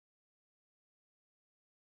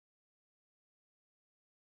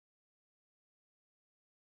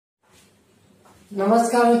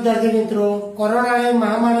નમસ્કાર વિદ્યાર્થી મિત્રો, કોરોનાની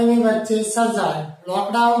મહામારીની વચ્ચે સર્જાયેલ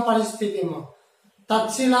લોકડાઉન પરિસ્થિતિમાં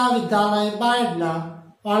તક્ષશિલા વિદ્યાલય બાયડના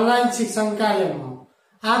ઓનલાઈન શિક્ષણ કાર્યમાં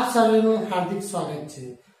આપ સર્વેનું હાર્દિક સ્વાગત છે।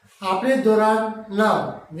 આપણે ધોરણ 9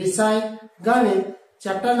 વિષય ગણિત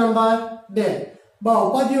ચેપ્ટર નંબર 2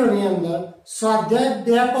 બહુપદીઓની અંદર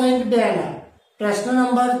સ્વાધ્યાય 2.2 ના પ્રશ્ન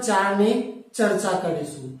નંબર 4 ની ચર્ચા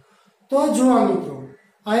કરીશું। તો જુઓ મિત્રો,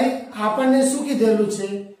 અહીં આપણને શું કીધેલું છે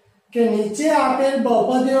કે નીચે આપેલ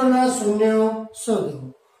બહુપદીઓના શૂન્યો શોધો।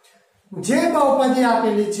 જે બહુપદી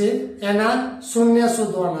આપેલી છે એના શૂન્ય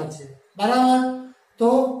શોધવાના છે, બરાબર।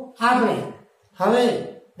 તો આપણે હવે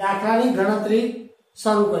દાખલાની ગણતરી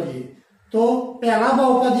શરૂ કરીએ। તો પહેલા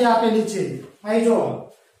બહુપદી આપેલી છે, અહીં જો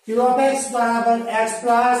p of x બરાબર x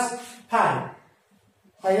plus 5,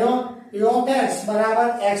 અહીં p of x બરાબર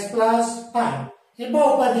x plus 5 એ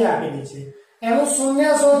બહુપદી આપેલી છે। એનું શૂન્ય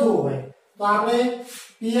શોધવું હોય તો આપણે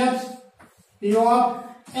p of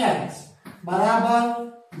x બરાબર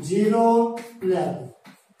 0 લેવું।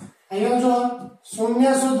 અહીંયા જો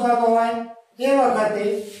શૂન્ય શોધવાનું હોય એ વખતે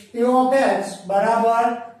p of x બરાબર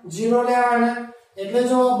 0 લેવાના। એટલે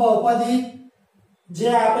જો બહુપદી જે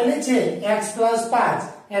આપેલી છે x plus 5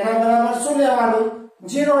 એના બરાબર શું લેવાનું?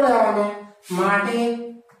 0 લેવાનું। માટે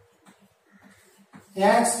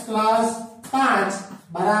x plus 5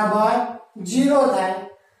 બરાબર 0 થાય।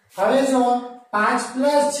 હવે જો 5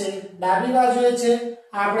 પ્લસ છે, ડાબી બાજુએ છે,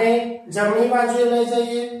 આપણે જમણી બાજુએ લઈ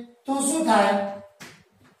જઈએ તો શું થાય?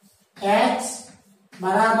 x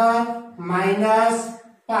બરાબર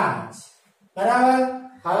 -5 બરાબર।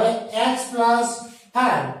 હવે x plus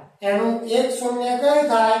 5 એનું એક શૂન્ય કયું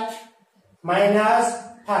થાય?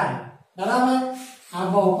 -5 બરાબર। આ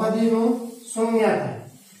બહુપદીનું શૂન્ય થાય।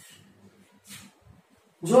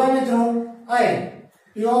 જો મિત્રો અહીં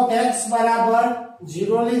p of x બરાબર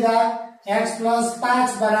 0 લીધા, x plus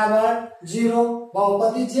 5 બરાબર 0,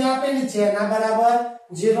 બહુપદી જે આપેલી છે એના બરાબર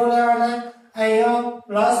 0 લેવાના। અહીંયા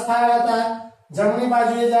પ્લસ 5 હતા, જમણી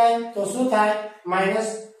બાજુએ જાય તો શું થાય?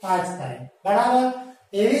 -5 થાય, બરાબર।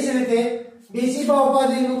 એવી જ રીતે બીજી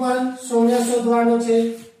બહુપદીનું પણ શૂન્ય શોધવાનું છે।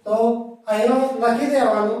 તો અહીંયા લખી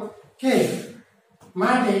દેવાનું કે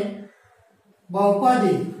માટે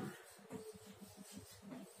બહુપદી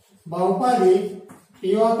p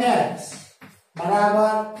of x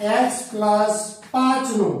બરાબર x plus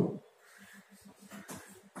 5 નું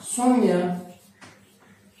શૂન્ય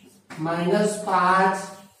 -5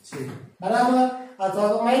 છે, બરાબર। અથવા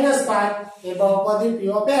તો -5 એ બહુપદી p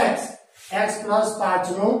of x x plus 5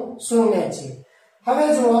 નું શૂન્ય છે। હવે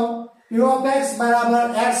જુઓ p of x બરાબર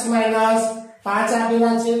x minus 5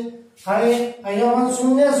 આપેલા છે। હવે અહીંયા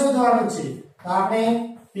શૂન્ય શોધવાનું છે તો આપણે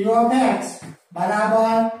p of x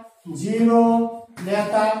બરાબર 0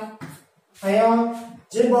 લેતા, અહીંયા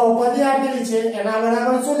જે બહુપદી આપેલી છે એના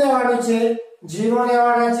બરાબર શું લેવાનું છે? 0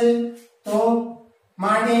 લેવાના છે। તો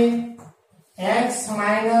માટે x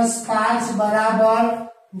 -5 બરાબર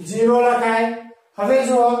 0 લખાય। હવે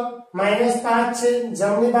જો -5 છે,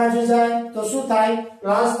 જમણી બાજુ જાય તો શું થાય?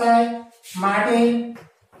 પ્લસ થાય। માટે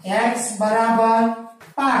x બરાબર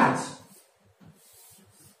 5,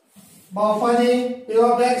 બહુપદી p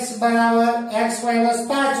of x બરાબર x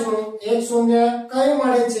 -5 નું એક શૂન્ય કયું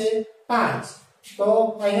મળે છે? 5। તો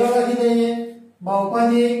અહીંયા લખી દઈએ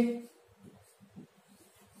બહુપદી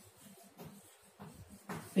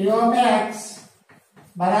p of x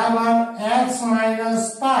બરાબર x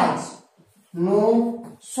 -5 નું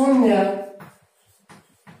શૂન્ય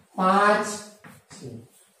 5 છે,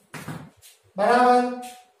 બરાબર।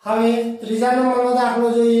 હવે ત્રીજા નંબરનો દાખલો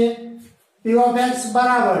જોઈએ। p of x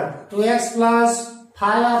બરાબર 2x plus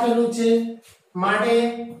 5 આપેલું છે, માટે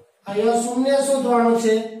અહીંયા શૂન્ય શોધવાનું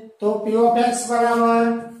છે। તો p of x બરાબર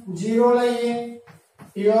 0 લઈએ।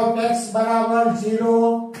 p of x બરાબર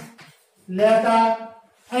 0 લેતા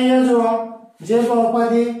અહીંયા જો જે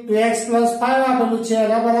બહુપદી 2x plus 5 આપેલું છે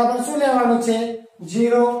એના બરાબર શું લેવાનું છે?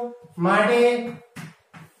 0। માટે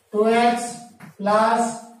 2x plus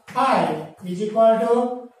 5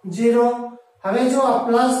 0। હવે જો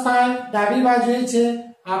 +5 ડાબી બાજુએ છે,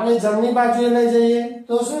 આપણે જમણી બાજુએ લઈ જઈએ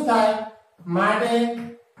તો શું થાય? માટે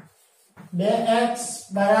 2x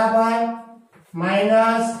બરાબર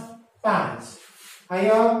 -5,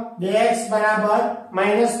 અહીંયા 2x બરાબર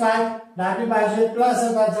 -5, ડાબી બાજુએ પ્લસ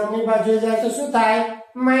અથવા જમણી બાજુએ જાય તો શું થાય?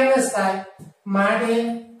 માઈનસ થાય। માટે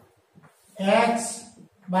x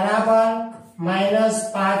બરાબર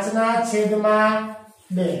 -5 ના છેદમાં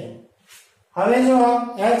 2। હવે જો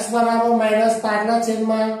x બરાબર -5 ના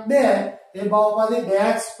છેદમાં 2 એ બહુપદી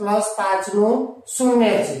 2x plus 5 નું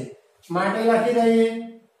શૂન્ય છે। માટે લખી દઈએ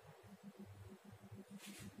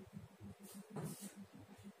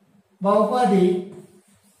બહુપદી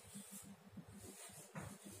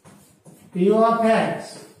p of x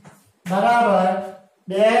બરાબર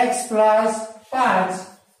 2x પ્લસ 5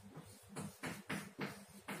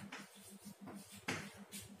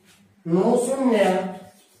 નું શૂન્ય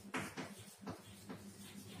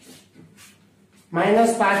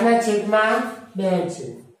માઇનસ 5 ના છેદમાં 2 છે.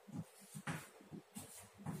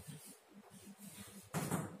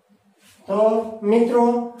 તો મિત્રો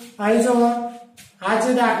અહીં જો આ જે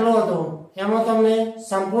દાખલો હતો એમાં તમને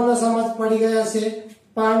સંપૂર્ણ સમજ પડી ગઈ હશે,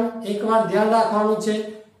 પણ એકવાર ધ્યાન રાખવાનું છે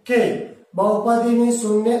કે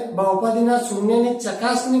બહુપદીના શૂન્યની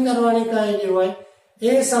ચકાસણી કરવાની કહેલી હોય એ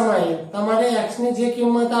સમયે તમારે x ની જે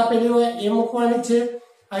કિંમત આપેલી હોય એ મૂકવાની છે.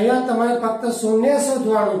 અહીંયા તમારે ફક્ત શૂન્ય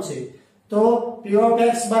શોધવાનું છે. તો p of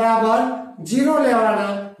x બરાબર 0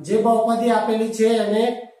 લેવાના, જે બહુપદી આપેલી છે અને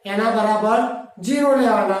એના બરાબર 0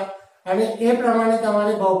 લેવાના અને એ પ્રમાણે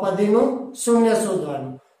તમારે બહુપદીનું શૂન્ય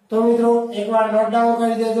શોધવાનું. તો મિત્રો એકવાર નોટ ડાઉન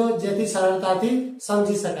કરી દેજો જેથી સરળતાથી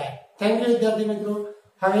સમજી શકાય. થેન્ક યુ વિદ્યાર્થી મિત્રો.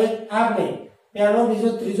 હવે આપણે પહેલો, બીજો,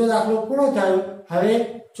 ત્રીજો દાખલો પૂરો થયો. હવે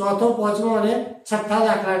ચોથો, પાંચમો અને છઠ્ઠા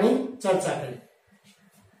દાખલાની ચર્ચા કરીએ.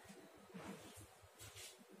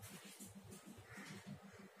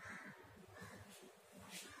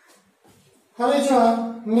 હવે જો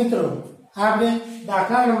મિત્રો આપણે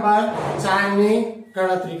દાખલા નંબર 4 ની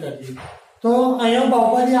ગણતરી કરીએ. તો અહીંયા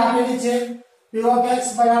બહુપદી આપેલી છે p of x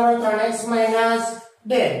બરાબર 3x minus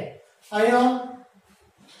 2. અહીંયા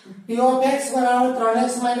p of x બરાબર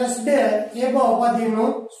 3x minus 2 એ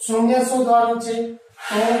બહુપદીનું શૂન્ય શોધવાનું છે.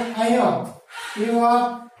 તો અહીંયા p of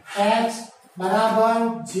x બરાબર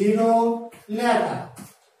 0 લેતા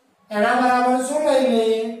એના બરાબર શું લઈ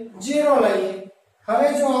લઈએ? 0 લઈએ. હવે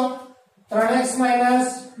જો 3x minus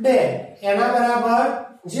 2 એના બરાબર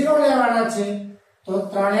 0 લેવાના છે. તો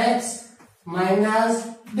 3x minus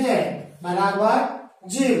 2 બરાબર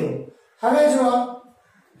 0. હવે જો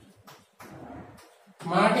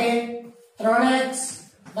માટે 3x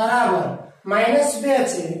બરાબર -2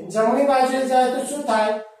 છે, જમણી બાજુએ જાય તો શું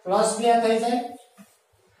થાય? +2 થઈ જાય.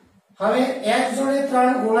 હવે x જોડે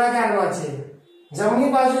 3 ગુણાકારમાં છે,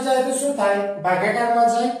 જમણી બાજુ જાય તો શું થાય? ભાગાકારમાં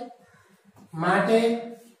જાય. માટે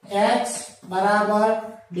x બરાબર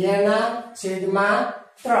 2 ના છેદમાં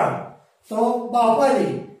 3. તો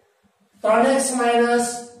બહુપદી 3x minus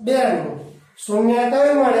 2 નું શૂન્ય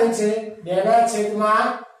કયું મળે છે? 2 ના છેદમાં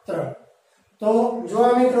 3. તો જો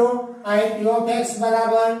મિત્રો અહીં p of x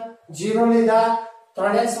બરાબર 0 લીધા,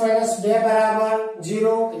 3x minus 2 બરાબર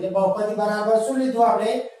 0 એટલે બહુપદી બરાબર શું લીધું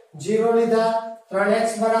આપણે? 0 લીધા. 3x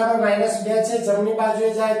બરાબર -2 છે, જમણી બાજુએ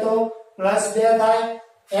જાય તો +2 થાય.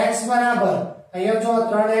 x બરાબર અહીંયા જો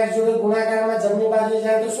 3x જોડે ગુણાકારમાં જમણી બાજુએ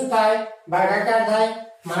જાય તો શું થાય? ભાગાકાર થાય.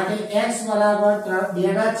 માટે x બરાબર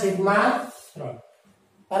 2 ના છેદમાં 3.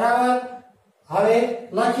 બરાબર. હવે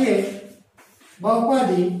લખીએ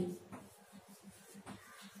બહુપદી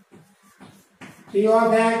p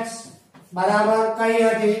of x બરાબર કઈ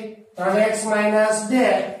હતી? 3x minus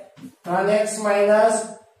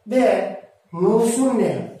 2 નું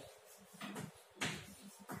શૂન્ય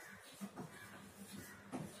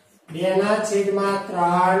 2 ના છેદમાં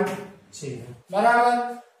 3 છે. બરાબર.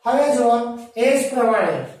 હવે જો એ જ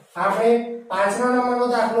પ્રમાણે આપણે 5મા નંબરનો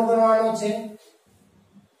દાખલો કરવાનો છે.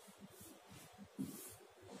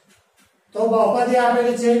 તો બહુપદી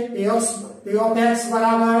આપેલી છે p of x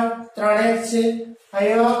બરાબર 3x છે.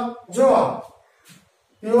 અહીંયા જો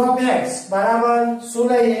p of x બરાબર શું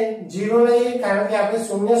લઈએ? 0 લઈએ, કારણ કે આપણે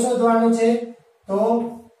શૂન્ય શોધવાનું છે. તો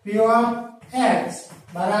p of x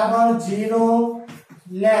બરાબર 0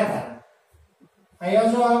 લેતા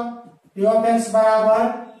અહીંયા જો p of x બરાબર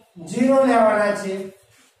 0 લેવાના છે.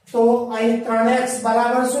 તો અહીં 3x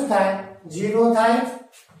બરાબર શું થાય? 0 થાય.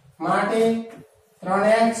 માટે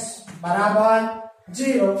 3x બરાબર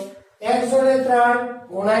 0. x જોડે 3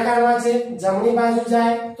 ગુણાકારમાં છે, જમણી બાજુ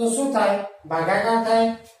જાય તો શું થાય? ભાગાકાર થાય.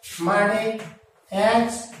 માટે x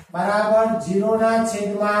બરાબર 0 ના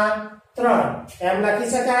છેદમાં 3 એમ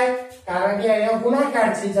લખી શકાય, કારણ કે અહીંયા ગુણાકાર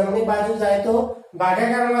છે, જમણી બાજુ જાય તો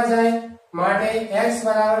ભાગાકારમાં જાય. માટે x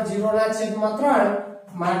બરાબર 0 ના છેદમાં 3.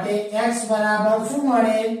 માટે x બરાબર શું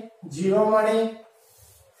મળે? 0 મળે.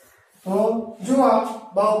 તો જુઓ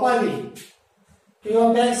બહુપદી p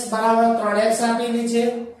of x બરાબર 3x આપેલી છે.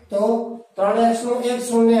 તો 3x નું એક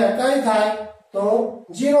શૂન્ય કઈ થાય? તો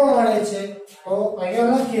 0 મળે છે. તો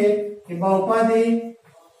અહીંયા લખીએ કે બહુપદી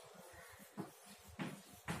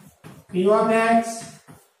p of x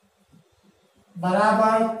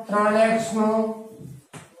બરાબર 3x નું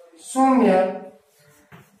શૂન્ય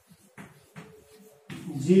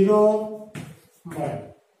 0 મળે.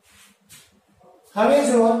 હવે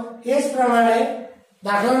જો એ જ પ્રમાણે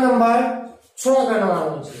દાખલા નંબર 6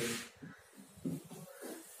 ગણવાનો છે.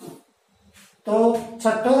 તો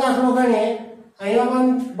છઠ્ઠો દાખલો ગણીએ. અહીંયા પણ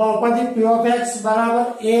બહુપદી p of x બરાબર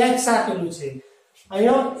ax આપેલું છે.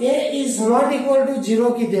 અહીંયા a is not equal to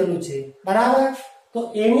 0 કીધેલું છે, બરાબર. તો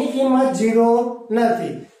a ની કિંમત 0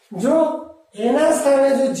 નથી. જો a ના સ્થાને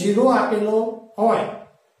જો 0 આપેલો હોય,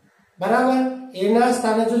 બરાબર, a ના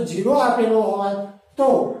સ્થાને જો 0 આપેલો હોય તો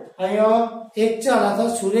અહીંયા એક ચલ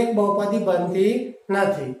અથવા સુરેખ બહુપદી બનતી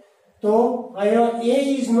નથી. તો અહીંયા a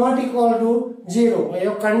is not equal to 0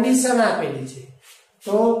 અહીંયા કન્ડિશન આપેલી છે.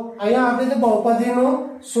 તો અહીંયા આપણે બહુપદીનું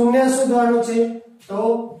શૂન્ય શોધવાનું છે. તો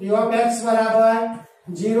p of x બરાબર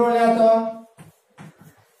 0 લેતો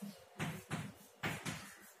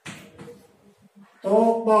તો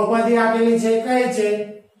બહુપદી આપેલી છે કઈ છે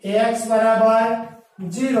ax બરાબર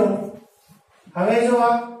 0. હવે જો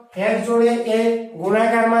x જોડે a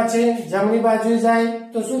ગુણાકારમાં છે, જમણી બાજુ જાય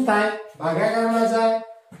તો શું થાય? ભાગાકારમાં જાય.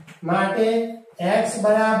 માટે x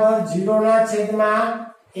બરાબર 0 ના છેદમાં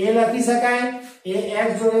a લખી શકાય. એ x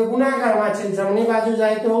જોડે ગુણાકારમાં છે, જમણી બાજુ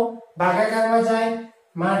જાય તો ભાગાકારમાં જાય.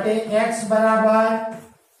 માટે x બરાબર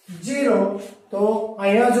 0. તો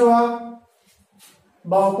અહીંયા જો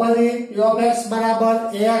બહુપદી p of x બરાબર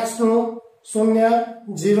ax નું શૂન્ય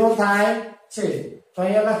 0 થાય છે. તો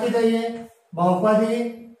અહીંયા લખી દઈએ બહુપદી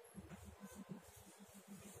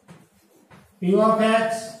p of x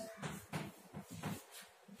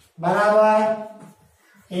બરાબર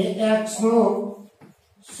ax નું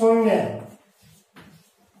શૂન્ય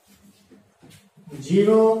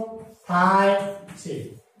 0 થાય છે.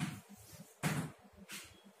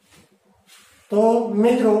 તો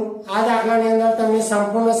મિત્રો આ દાખલાની અંદર તમને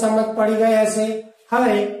સંપૂર્ણ સમજ પડી ગઈ હશે.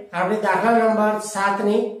 હવે આપણે દાખલા નંબર 7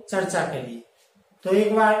 ની ચર્ચા કરીએ. તો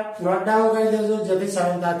એકવાર નોટ ડાઉન કરી દેજો જેથી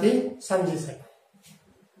સરળતાથી સમજી શકાય.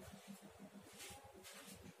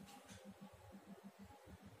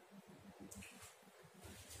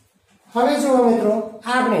 હવે જુઓ મિત્રો,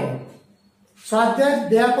 આપણે સ્વાધ્યાય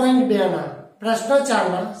 2.2 ના પ્રશ્ન 4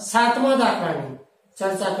 ના 7મા દાખલાની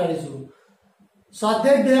ચર્ચા કરીશું.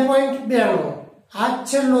 સ્વાધ્યાય 2.2 નો આ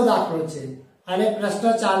છેલ્લો દાખલો છે અને પ્રશ્ન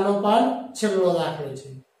 4 નો પણ છેલ્લો દાખલો છે,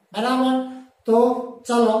 બરાબર. તો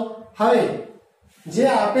ચલો હવે જે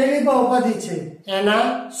આપેલી બહુપદી છે એના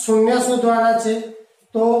શૂન્ય શોધવાના છે.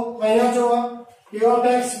 તો અહીંયા જુઓ p of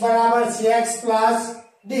x બરાબર cx plus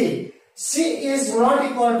d. c is not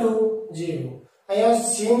equal to 0. અહીંયા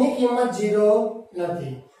c ની કિંમત 0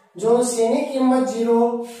 નથી. જો c ની કિંમત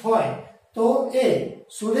 0 હોય તો એ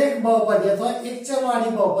સુરેખ બહુપદી અથવા એક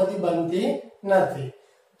ચલવાળી બહુપદી બનતી નથી.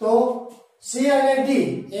 તો c અને d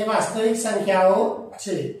એ વાસ્તવિક સંખ્યાઓ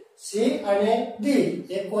છે. c અને d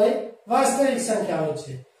એ કોઈ વાસ્તવિક સંખ્યાઓ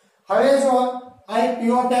છે. હવે જો અહીં p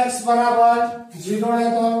of x બરાબર 0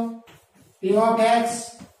 લેતો, p of x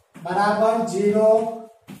બરાબર 0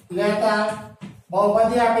 લેતા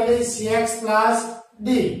બહુપદી આપેલી cx plus d.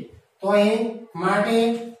 તો અહીં માટે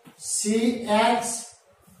cx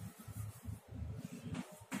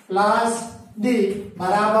plus d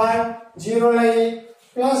બરાબર 0 લઈએ.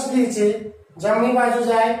 પ્લસ d છે, જમણી બાજુ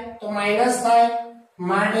જાય તો માઈનસ થાય.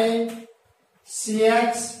 માટે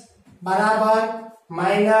cx બરાબર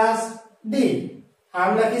માઈનસ d આમ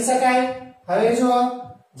લખી શકાય. હવે જો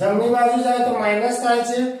જમણી બાજુ જાય તો માઈનસ થાય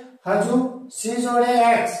છે. હજુ c જોડે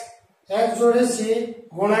x, x જોડે c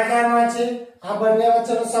ગુણાકારમાં છે. આ બંને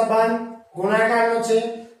વચ્ચેનો સંબંધ ગુણાકારનો છે.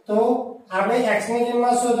 તો આપણે x ની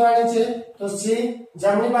કિંમત શોધવાની છે. તો c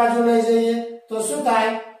જમણી બાજુ લઈ જઈએ તો શું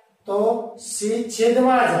થાય? તો c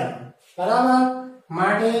છેદમાં જાય, બરાબર.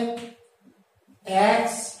 માટે x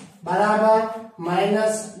બરાબર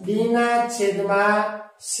માઈનસ d ના છેદમાં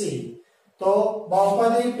c. તો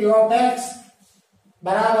બહુપદી p of x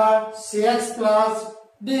બરાબર cx plus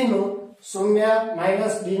d નું શૂન્ય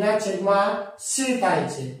માઈનસ d ના છેદમાં c થાય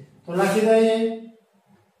છે. તો લખી દઈએ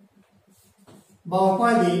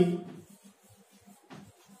બહુપદી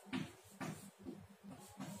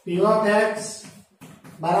p of x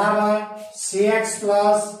બરાબર cx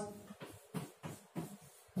plus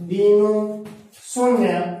d નું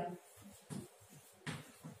શૂન્ય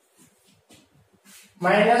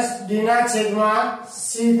માઈનસ d ના છેદમાં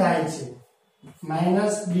c થાય છે.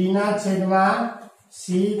 માઈનસ d ના છેદમાં c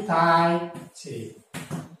થાય છે.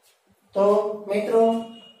 તો મિત્રો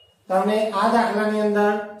તમને આ દાખલાની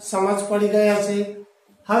અંદર સમજ પડી ગઈ હશે.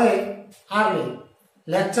 હવે આપણે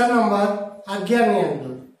લેક્ચર નંબર 11 ની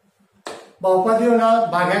અંદર બહુપદીઓના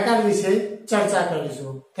ભાગાકાર વિશે ચર્ચા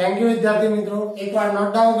કરીશું. થેન્ક યુ વિદ્યાર્થી મિત્રો. એકવાર નોટ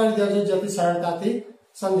ડાઉન કરી દેજો જેથી સરળતાથી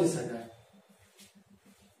સમજી શકાય.